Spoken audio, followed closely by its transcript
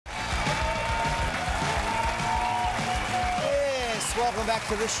welcome back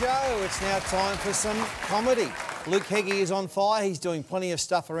to the show. It's now time for some comedy. Luke Heggie is on fire. He's doing plenty of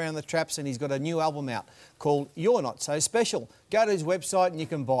stuff around the traps and he's got a new album out called You're Not So Special. Go to his website and you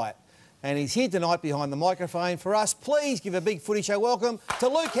can buy it. And he's here tonight behind the microphone for us. Please give a big footy show welcome to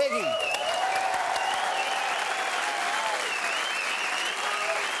Luke Heggie.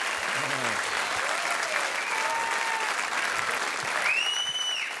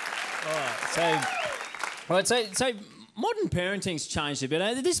 So modern parenting's changed a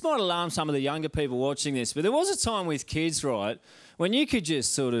bit. This might alarm some of the younger people watching this, but there was a time with kids, right, when you could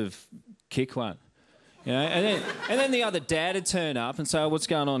just sort of kick one, you know, and then the other dad would turn up and say, "Oh, what's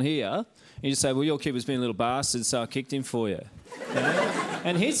going on here?" And you just say, "Well, your kid was being a little bastard, so I kicked him for you." You know?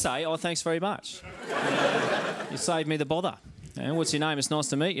 And he'd say, "Oh, thanks very much. You saved me the bother. And what's your name? It's nice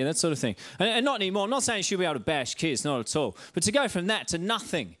to meet you," that sort of thing. And not anymore. I'm not saying she'll be able to bash kids, not at all. But to go from that to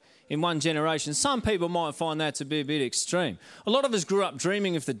nothing in one generation, some people might find that to be a bit extreme. A lot of us grew up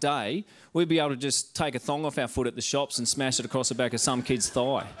dreaming of the day we'd be able to just take a thong off our foot at the shops and smash it across the back of some kid's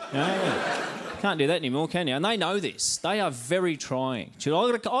thigh. You know? Can't do that anymore, can you? And they know this. They are very trying.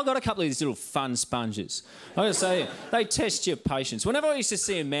 I've got a couple of these little fun sponges. I've got to say, they test your patience. Whenever I used to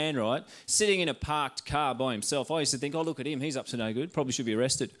see a man, right, sitting in a parked car by himself, I used to think, "Oh, look at him, he's up to no good, probably should be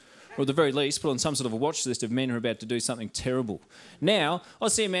arrested." Or at the very least, put on some sort of a watch list of men who are about to do something terrible. Now, I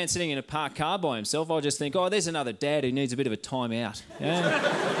see a man sitting in a parked car by himself, I just think, "Oh, there's another dad who needs a bit of a time out."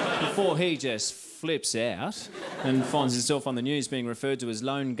 Yeah? Before he just flips out and finds himself on the news being referred to as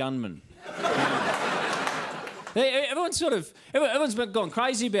lone gunman. Everyone's gone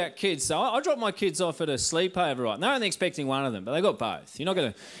crazy about kids. So I dropped my kids off at a sleepover, right? And they're only expecting one of them, but they got both. You're not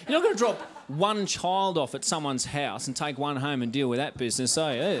going to drop one child off at someone's house and take one home and deal with that business. So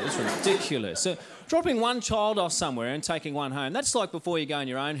it's ridiculous. So, dropping one child off somewhere and taking one home, that's like before you go in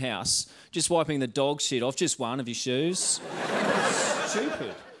your own house, just wiping the dog shit off just one of your shoes.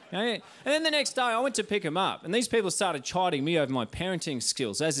 Stupid. And then the next day I went to pick them up and these people started chiding me over my parenting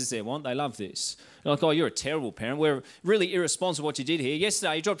skills, as is their want. They love this. They're like, "Oh, you're a terrible parent. We're really irresponsible what you did here.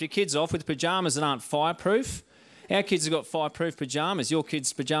 Yesterday you dropped your kids off with pyjamas that aren't fireproof. Our kids have got fireproof pyjamas. Your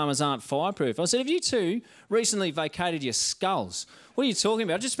kids' pyjamas aren't fireproof." I said, "Have you two recently vacated your skulls? What are you talking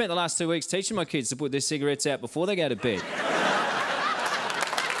about? I just spent the last 2 weeks teaching my kids to put their cigarettes out before they go to bed."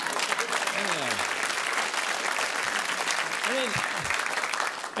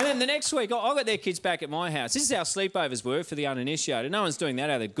 And then the next week, I got their kids back at my house. This is how sleepovers work for the uninitiated. No one's doing that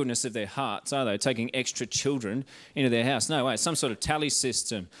out of the goodness of their hearts, are they? Taking extra children into their house. No way, it's some sort of tally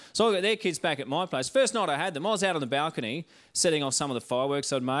system. So I got their kids back at my place. First night I had them, I was out on the balcony setting off some of the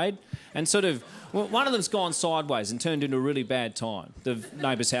fireworks I'd made, and one of them's gone sideways and turned into a really bad time. The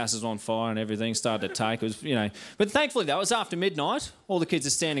neighbour's house is on fire and everything started to take. It was, you know. But thankfully, though, it was after midnight. All the kids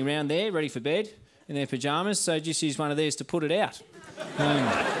are standing around there, ready for bed, in their pyjamas, so just use one of theirs to put it out.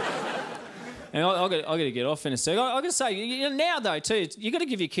 And I've got to get off in a sec. I've got to say, you know, now though too, you've got to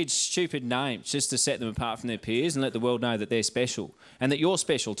give your kids stupid names just to set them apart from their peers and let the world know that they're special and that you're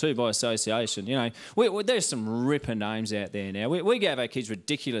special too by association. You know, there's some ripper names out there now. We gave our kids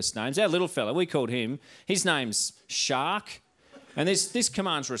ridiculous names. Our little fella, we called him, his name's Shark, and this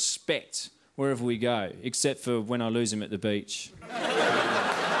commands respect wherever we go, except for when I lose him at the beach. Anyway,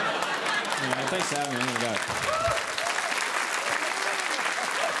 thanks for having me. Here we go.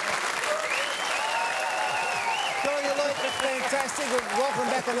 Fantastic. Welcome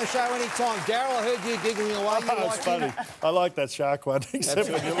back on the show anytime. Darryl, I heard you giggling away. Oh, it's funny. I like that shark one. Except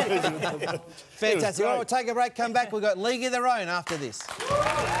when you lose it. Fantastic. All right, we'll take a break, come back. We've got League of Their Own after this.